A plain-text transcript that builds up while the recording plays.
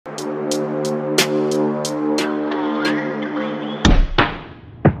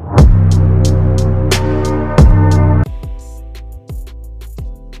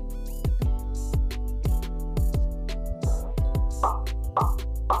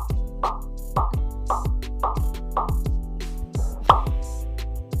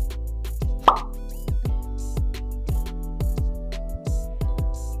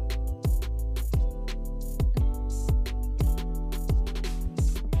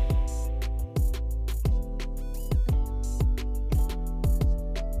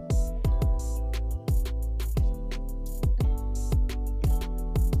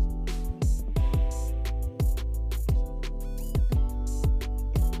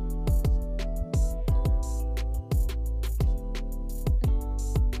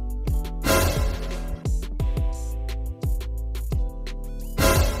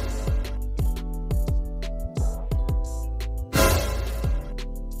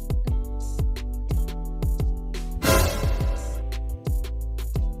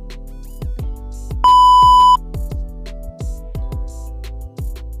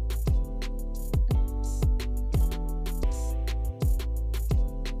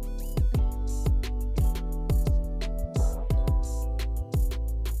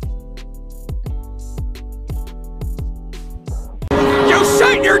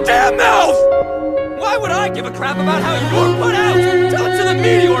your damn mouth! Why would I give a crap about how you're put out? Tell it to the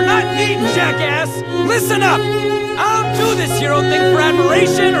meteor, not me, jackass! Listen up! I don't do this hero thing for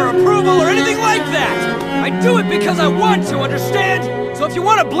admiration or approval or anything like that! I do it because I want to, understand? So if you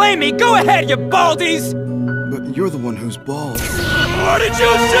want to blame me, go ahead, you baldies! But you're the one who's bald. What did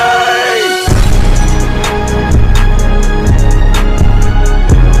you say?!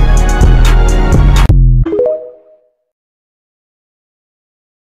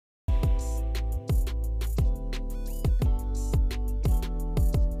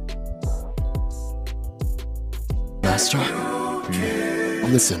 Master?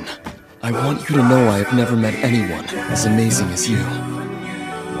 Listen, I want you to know I have never met anyone as amazing as you.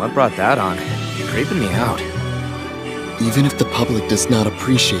 What brought that on? You're creeping me out. Even if the public does not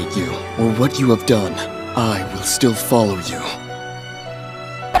appreciate you or what you have done, I will still follow you.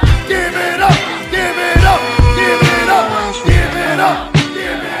 Give it up! Give it up! Give it up! Give it up!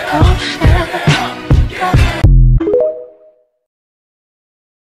 Give it up!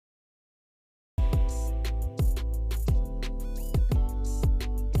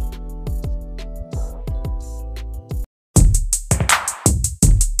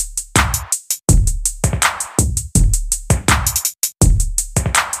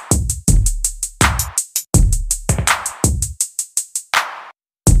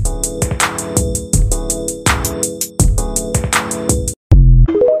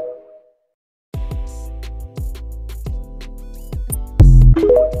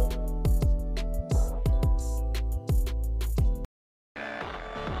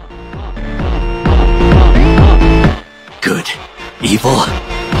 Good. Evil.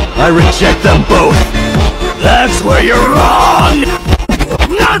 I reject them both. That's where you're wrong!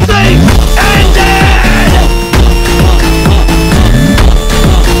 Nothing ended!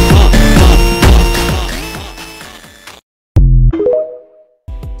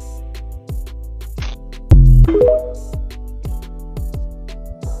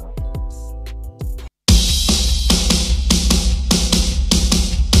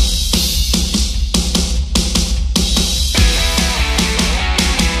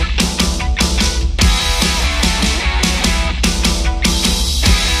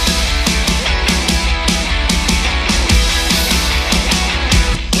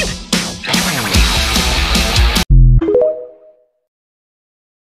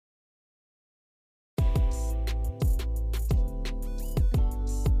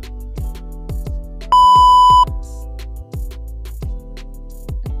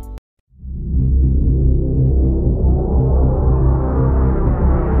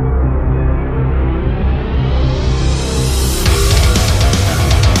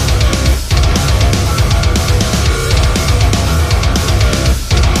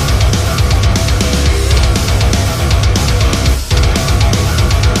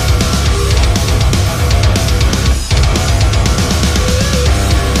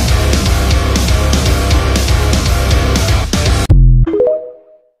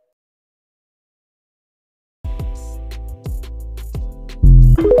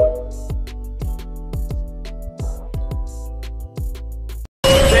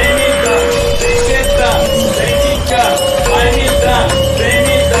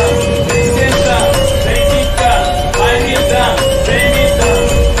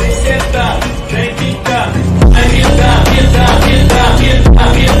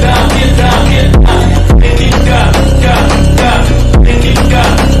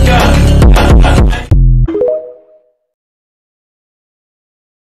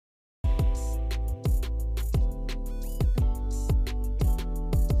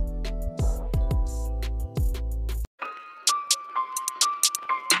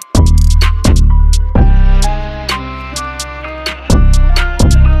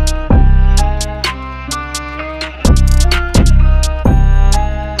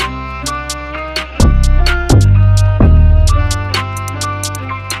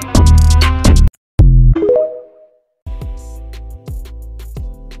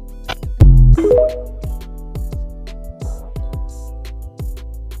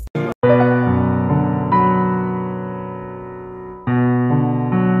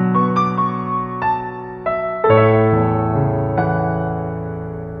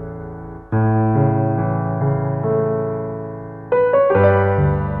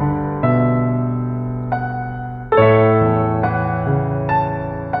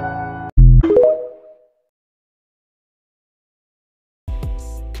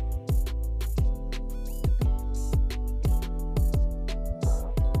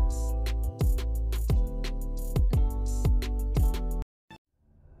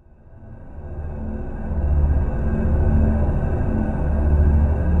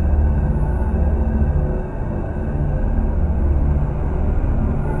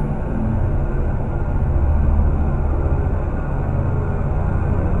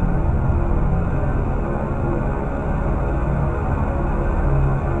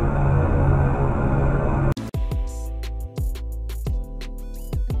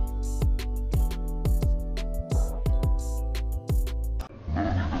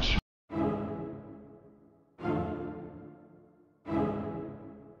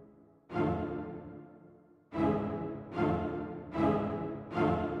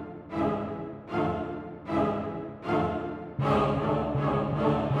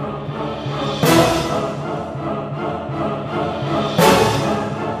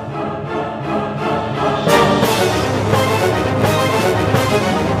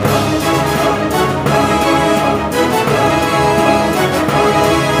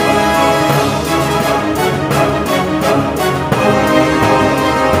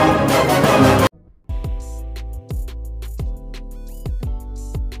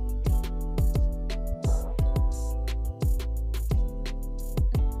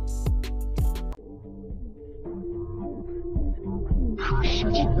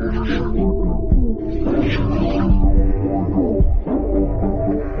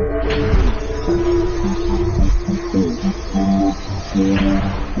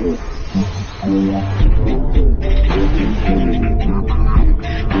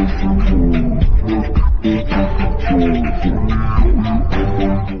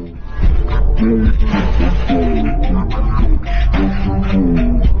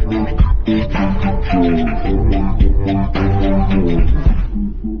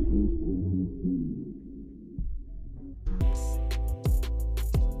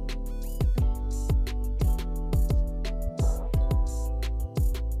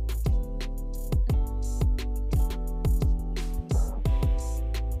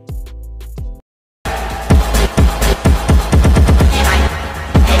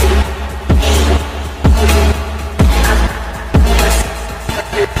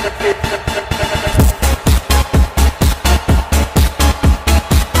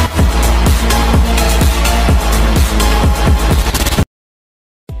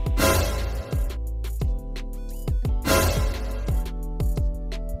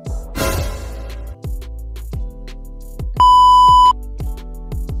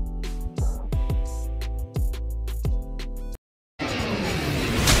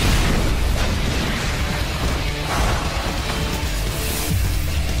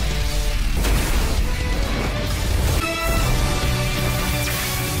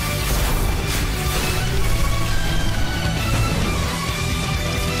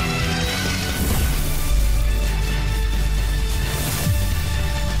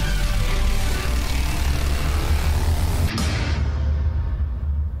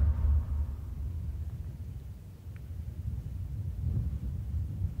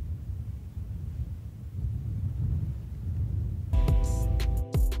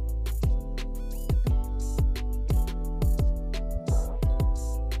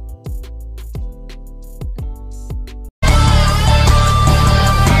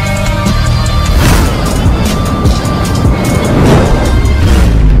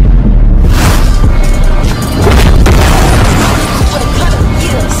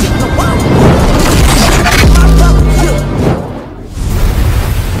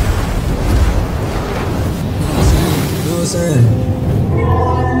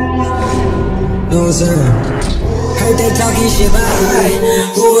 Heard they talking shit about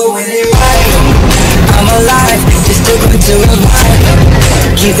I, who will win it right? I'm alive, just too good to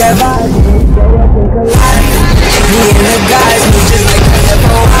revive. Keep that vibe.